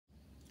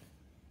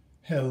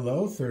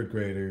Hello, third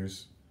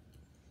graders.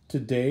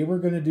 Today we're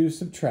going to do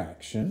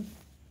subtraction,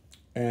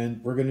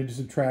 and we're going to do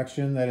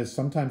subtraction that is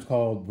sometimes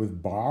called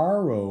with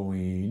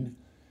borrowing,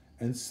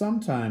 and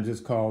sometimes it's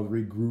called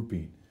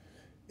regrouping.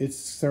 It's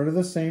sort of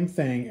the same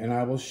thing, and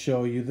I will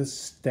show you the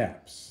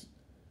steps.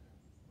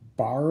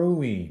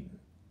 Borrowing,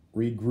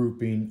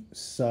 regrouping,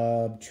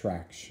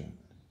 subtraction.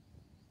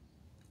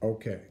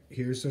 Okay,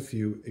 here's a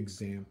few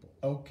examples.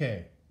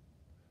 Okay,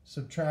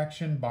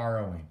 subtraction,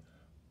 borrowing.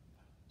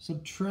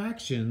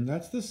 Subtraction,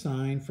 that's the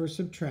sign for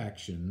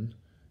subtraction,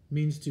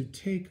 means to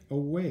take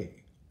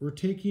away. We're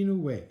taking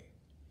away.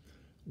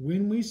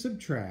 When we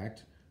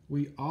subtract,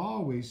 we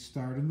always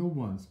start in the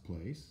ones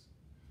place,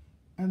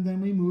 and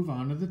then we move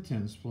on to the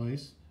tens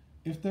place.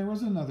 If there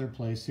was another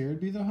place here, it'd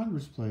be the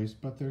hundreds place,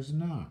 but there's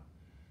not.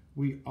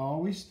 We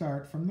always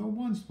start from the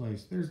ones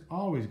place. There's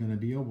always going to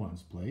be a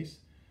ones place.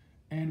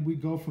 And we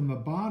go from the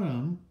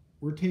bottom,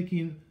 we're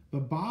taking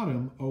the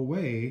bottom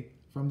away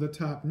from the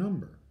top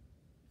number.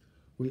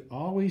 We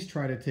always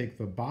try to take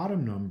the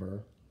bottom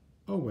number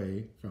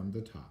away from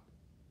the top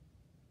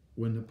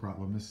when the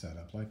problem is set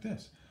up like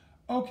this.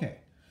 Okay,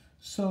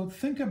 so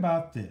think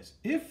about this.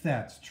 If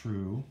that's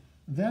true,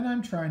 then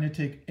I'm trying to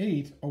take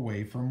 8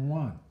 away from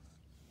 1.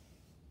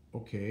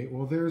 Okay,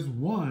 well there's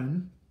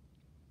 1.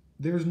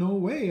 There's no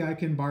way I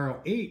can borrow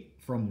 8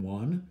 from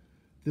 1.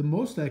 The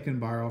most I can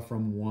borrow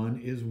from 1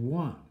 is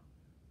 1.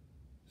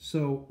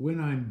 So when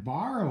I'm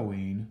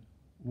borrowing,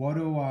 what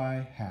do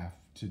I have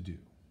to do?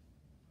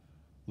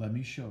 Let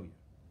me show you.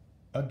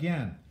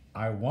 Again,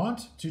 I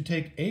want to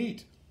take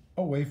 8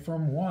 away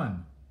from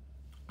 1.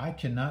 I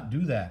cannot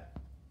do that.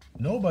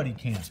 Nobody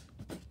can.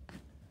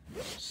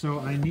 So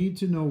I need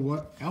to know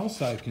what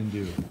else I can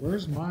do.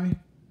 Where's my...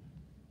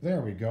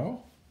 There we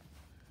go.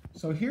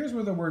 So here's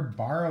where the word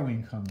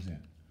borrowing comes in.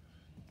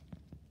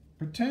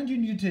 Pretend you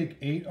need to take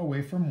 8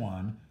 away from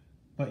 1,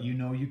 but you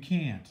know you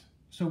can't.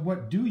 So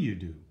what do you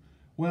do?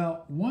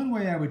 Well, one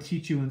way I would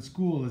teach you in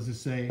school is to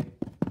say,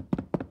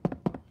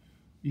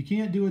 you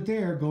can't do it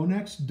there, go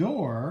next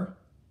door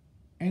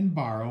and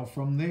borrow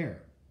from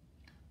there.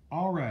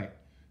 All right,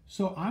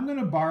 so I'm going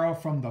to borrow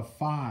from the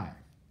 5.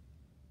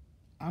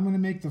 I'm going to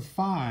make the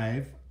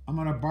 5, I'm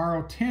going to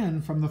borrow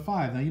 10 from the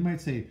 5. Now you might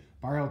say,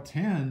 borrow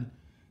 10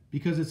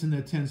 because it's in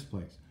the tens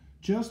place.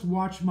 Just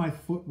watch my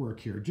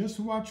footwork here. Just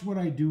watch what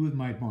I do with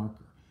my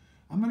marker.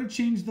 I'm going to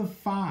change the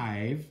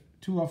 5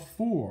 to a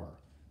 4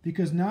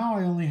 because now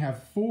I only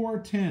have 4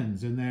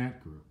 tens in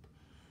that group.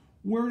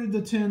 Where did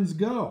the tens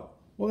go?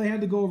 Well, they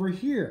had to go over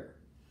here.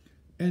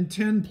 And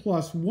 10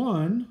 plus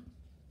 1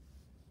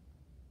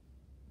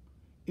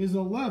 is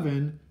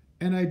 11,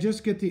 and I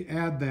just get to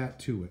add that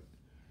to it.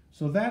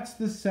 So that's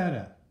the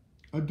setup.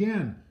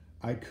 Again,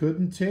 I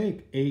couldn't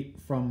take 8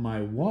 from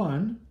my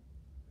 1.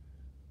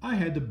 I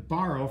had to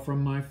borrow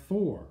from my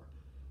 4,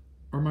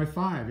 or my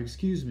 5,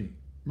 excuse me.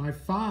 My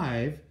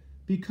 5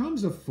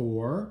 becomes a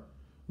 4.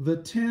 The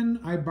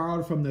 10 I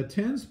borrowed from the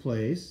tens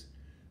place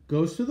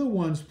goes to the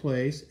ones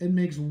place and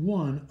makes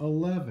 1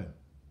 11.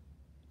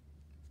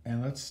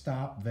 And let's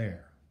stop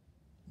there.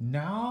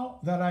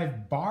 Now that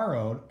I've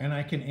borrowed and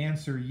I can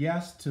answer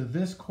yes to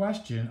this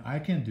question, I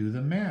can do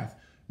the math.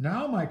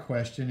 Now my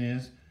question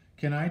is,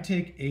 can I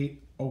take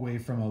 8 away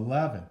from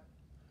 11?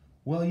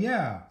 Well,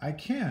 yeah, I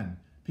can,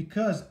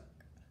 because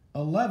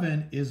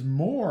 11 is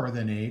more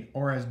than 8,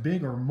 or as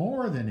big or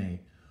more than 8.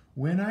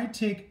 When I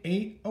take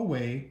 8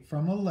 away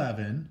from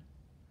 11,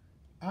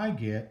 I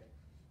get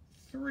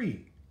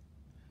 3.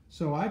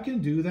 So I can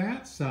do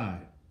that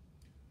side.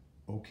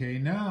 Okay,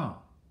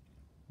 now,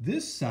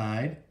 this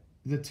side,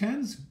 the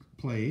tens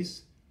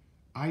place,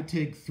 I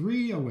take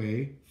 3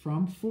 away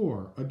from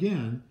 4.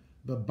 Again,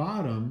 the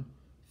bottom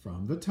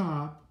from the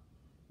top.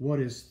 What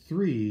is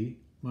 3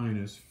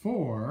 minus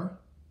 4?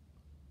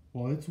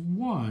 Well, it's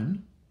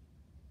 1.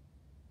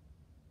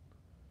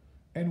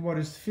 And what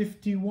is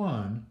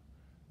 51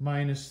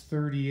 minus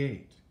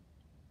 38?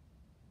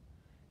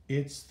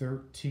 It's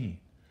 13.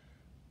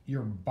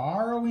 You're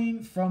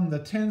borrowing from the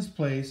tens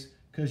place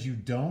because you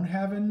don't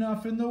have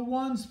enough in the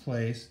ones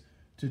place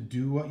to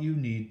do what you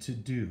need to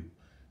do.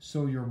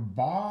 So you're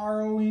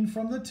borrowing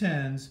from the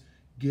tens,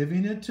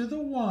 giving it to the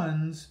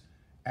ones,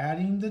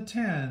 adding the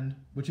 10,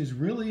 which is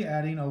really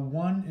adding a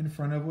 1 in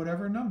front of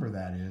whatever number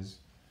that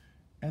is,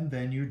 and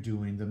then you're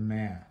doing the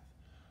math.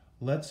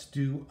 Let's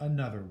do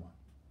another one.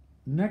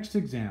 Next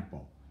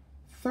example,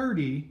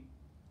 30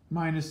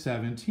 minus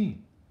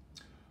 17.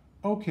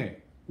 Okay,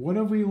 what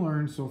have we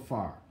learned so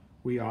far?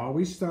 We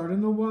always start in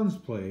the ones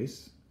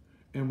place,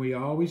 and we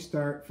always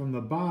start from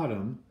the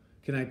bottom.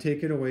 Can I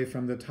take it away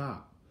from the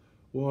top?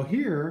 Well,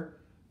 here,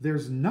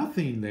 there's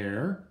nothing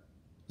there.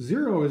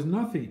 0 is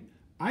nothing.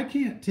 I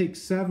can't take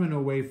 7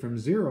 away from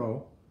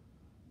 0.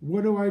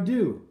 What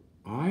do?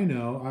 I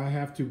know I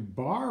have to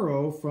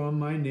borrow from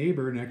my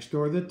neighbor next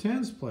door, the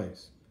tens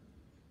place.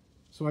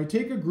 So I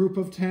take a group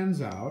of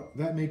 10s out.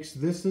 That makes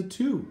this a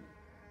 2.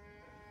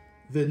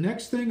 The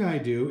next thing I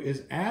do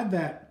is add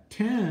that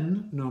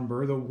 10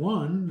 number, the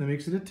 1, that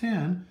makes it a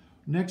 10,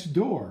 next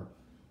door.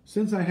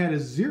 Since I had a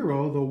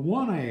 0, the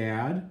 1 I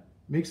add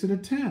makes it a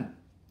 10.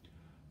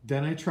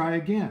 Then I try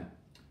again.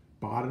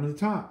 Bottom to the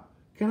top.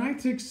 Can I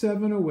take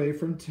 7 away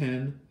from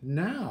 10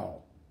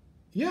 now?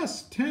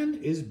 Yes, 10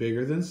 is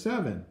bigger than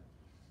 7.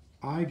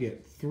 I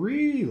get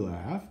 3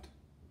 left.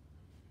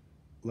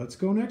 Let's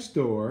go next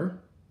door.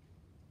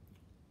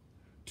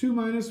 2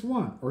 minus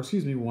 1, or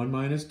excuse me, 1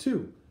 minus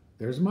 2.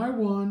 There's my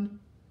 1.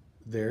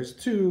 There's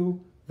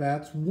 2.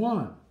 That's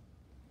 1.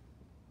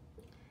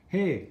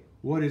 Hey,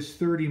 what is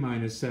 30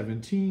 minus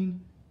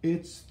 17?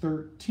 It's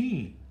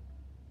 13.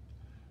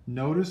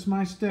 Notice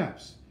my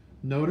steps.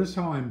 Notice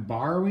how I'm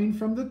borrowing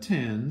from the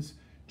tens,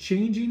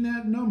 changing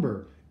that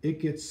number. It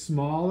gets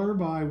smaller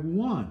by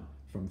 1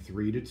 from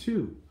 3 to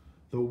 2.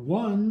 The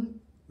 1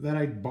 that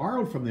I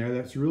borrowed from there,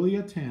 that's really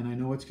a 10. I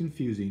know it's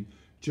confusing.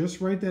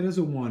 Just write that as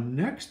a 1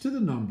 next to the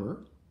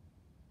number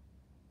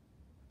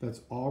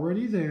that's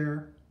already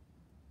there.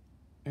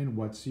 And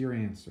what's your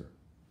answer?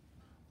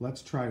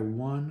 Let's try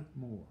one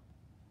more.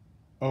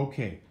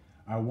 Okay,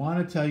 I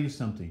want to tell you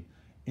something.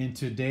 In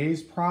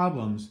today's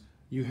problems,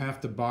 you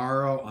have to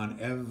borrow on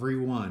every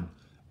one.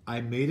 I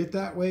made it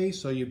that way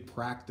so you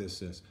practice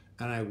this.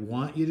 And I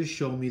want you to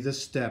show me the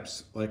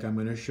steps like I'm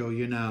going to show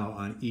you now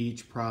on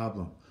each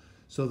problem.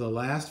 So the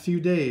last few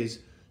days,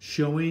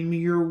 showing me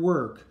your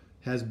work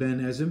has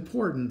been as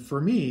important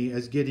for me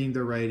as getting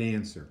the right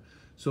answer.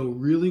 So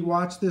really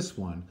watch this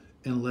one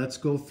and let's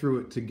go through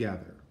it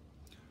together.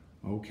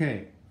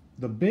 Okay,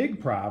 the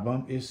big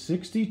problem is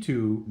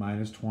 62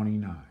 minus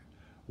 29.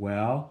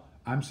 Well,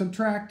 I'm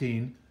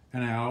subtracting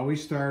and I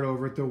always start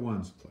over at the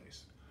ones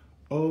place.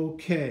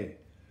 Okay,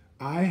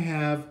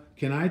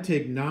 can I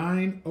take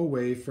 9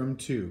 away from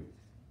 2?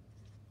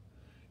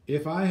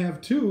 If I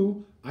have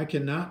 2, I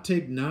cannot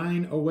take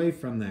 9 away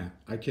from that.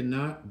 I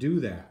cannot do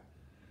that.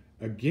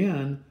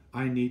 Again,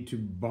 I need to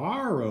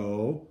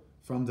borrow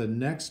from the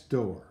next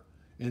door.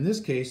 In this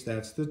case,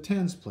 that's the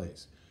tens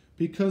place.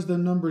 Because the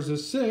number's a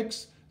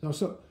 6,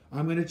 so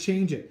I'm going to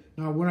change it.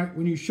 Now,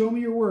 when you show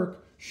me your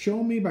work,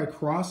 show me by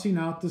crossing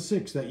out the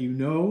 6 that you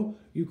know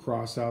you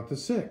cross out the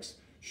 6.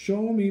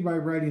 Show me by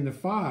writing the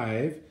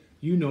 5,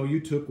 you know you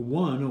took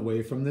 1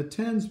 away from the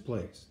tens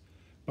place.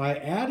 By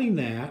adding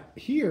that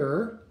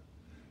here,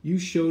 you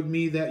showed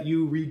me that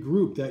you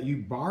regrouped, that you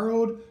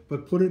borrowed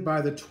but put it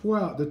by the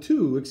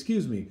 2,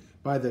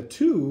 by the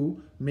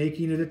 2,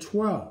 making it a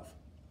 12.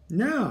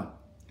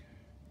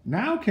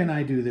 Now can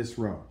I do this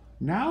row?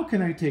 Now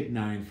can I take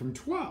 9 from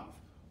 12?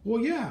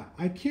 Well, yeah,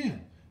 I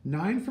can.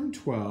 9 from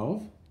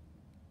 12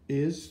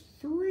 is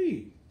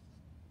 3.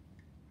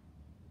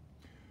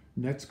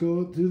 Let's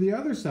go to the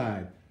other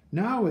side.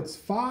 Now it's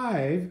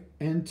 5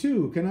 and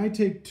 2. Can I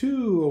take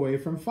 2 away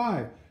from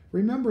 5?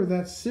 Remember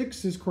that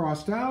 6 is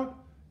crossed out.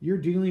 You're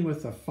dealing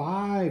with a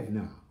 5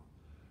 now.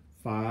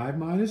 5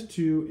 minus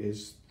 2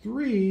 is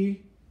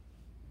 3.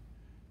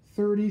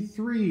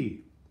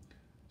 33.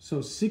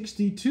 So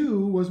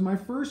 62 was my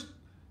first.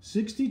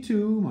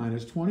 62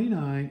 minus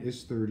 29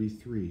 is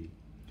 33.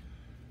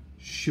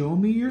 Show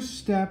me your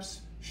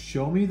steps.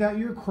 Show me that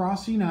you're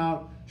crossing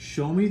out.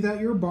 Show me that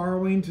you're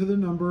borrowing to the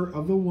number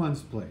of the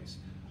ones place.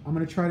 I'm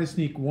going to try to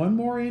sneak one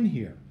more in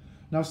here.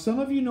 Now, some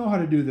of you know how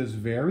to do this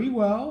very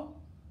well,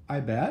 I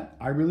bet.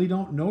 I really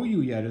don't know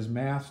you yet as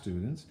math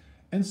students,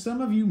 and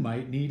some of you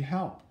might need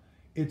help.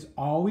 It's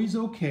always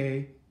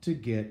okay to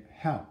get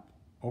help,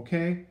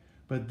 okay?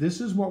 But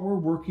this is what we're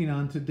working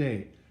on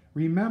today.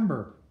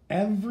 Remember,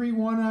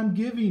 everyone I'm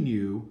giving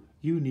you,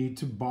 you need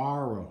to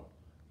borrow.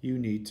 You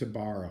need to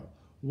borrow.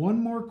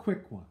 One more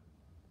quick one.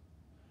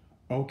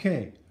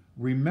 Okay,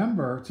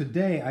 remember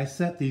today I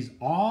set these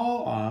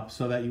all up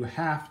so that you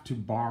have to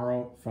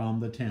borrow from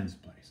the tens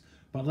place.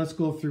 But let's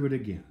go through it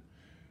again.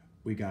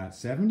 We got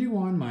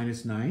 71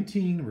 minus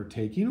 19, we're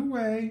taking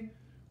away.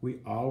 We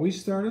always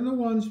start in the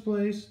ones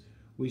place.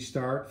 We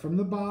start from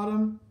the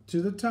bottom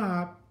to the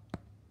top.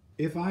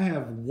 If I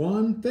have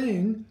one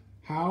thing,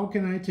 how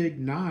can I take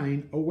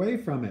 9 away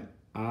from it?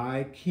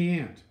 I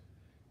can't.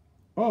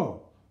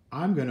 Oh,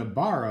 I'm going to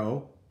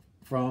borrow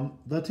from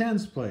the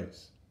tens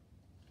place.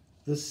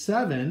 The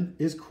 7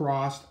 is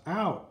crossed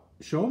out.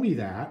 Show me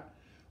that.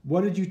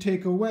 What did you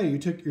take away?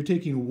 You're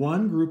taking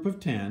one group of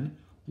 10.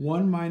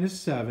 1 minus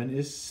 7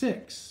 is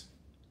 6.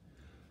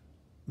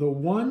 The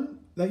 1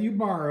 that you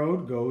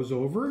borrowed goes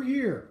over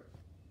here.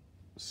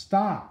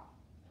 Stop.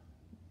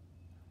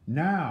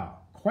 Now,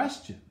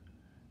 question.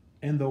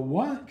 And the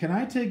 1, can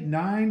I take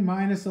 9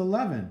 minus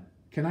 11?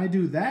 Can I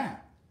do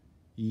that?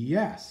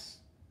 Yes.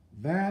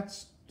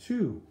 That's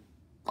 2.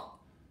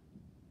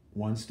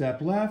 One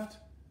step left.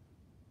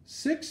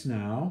 6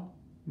 now,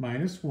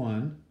 minus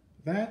 1.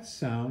 That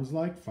sounds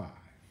like 5.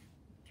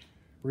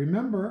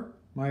 Remember,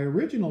 my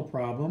original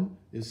problem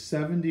is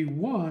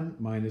 71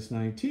 minus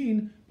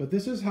 19, but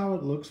this is how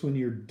it looks when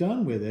you're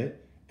done with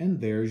it,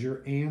 and there's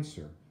your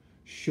answer.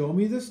 Show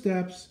me the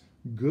steps.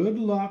 Good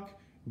luck.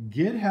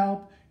 Get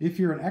help. If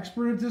you're an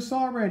expert at this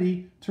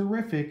already,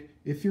 terrific.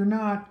 If you're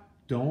not,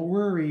 don't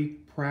worry.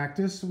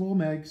 Practice will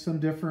make some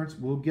difference.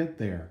 We'll get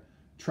there.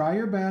 Try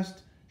your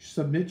best.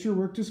 Submit your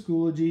work to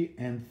Schoology,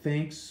 and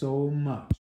thanks so much.